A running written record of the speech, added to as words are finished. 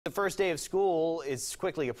The first day of school is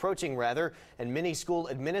quickly approaching, and many school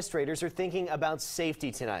administrators are thinking about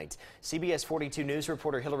safety tonight. CBS 42 News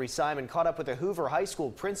reporter Hillary Simon caught up with a Hoover High School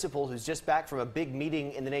principal who's just back from a big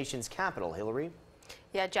meeting in the nation's capital. Hillary?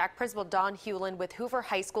 Yeah, Jack, Principal Don Hewlin with Hoover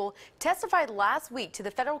High School testified last week to the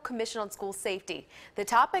Federal Commission on School Safety. The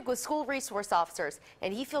topic was school resource officers,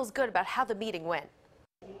 and he feels good about how the meeting went.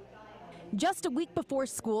 Just a week before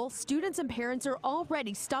school, students and parents are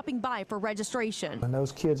already stopping by for registration. When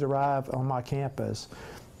those kids arrive on my campus,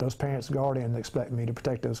 those parents and guardians expect me to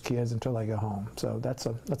protect those kids until they go home. So that's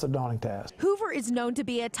a daunting task. Hoover is known to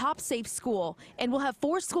be a top safe school and will have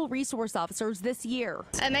 4 school resource officers this year.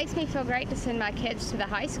 It makes me feel great to send my kids to the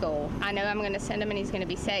high school. I know I'm going to send him and he's going to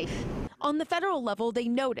be safe. On the federal level, they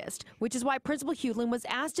noticed, which is why Principal Hewlin was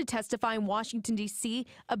asked to testify in Washington, D.C.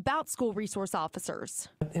 about school resource officers.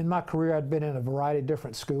 In my career, I'd been in a variety of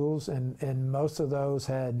different schools, and most of those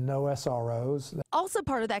had no SROs. Also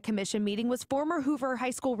part of that commission meeting was former Hoover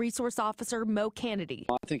High School resource officer Mo Kennedy.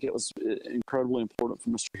 I think it was incredibly important for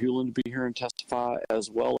Mr. Hewlin to be here and testify,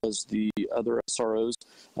 as well as the other SROs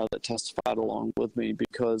that testified along with me,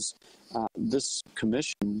 because this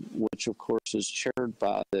commission, which of course is chaired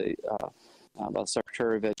by the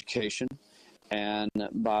Secretary of Education and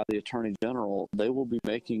by the Attorney General, they will be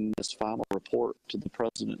making this final report to the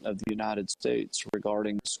President of the United States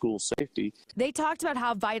regarding school safety. They talked about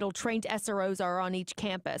how vital trained SROs are on each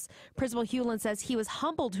campus. Principal Hewlin says he was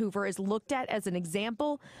humbled Hoover is looked at as an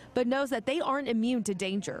example, but knows that they aren't immune to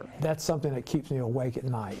danger. That's something that keeps me awake at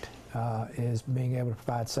night, is being able to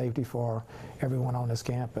provide safety for everyone on this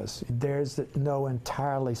campus. There's no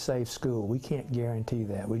entirely safe school. We can't guarantee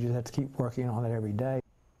that. We just have to keep working on it every day.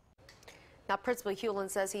 Now, Principal Hewlin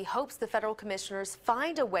says he hopes the federal commissioners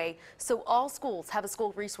find a way so all schools have a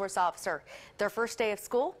school resource officer. Their first day of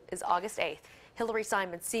school is August 8th. Hillary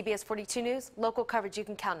Simon, CBS 42 News, local coverage you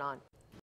can count on.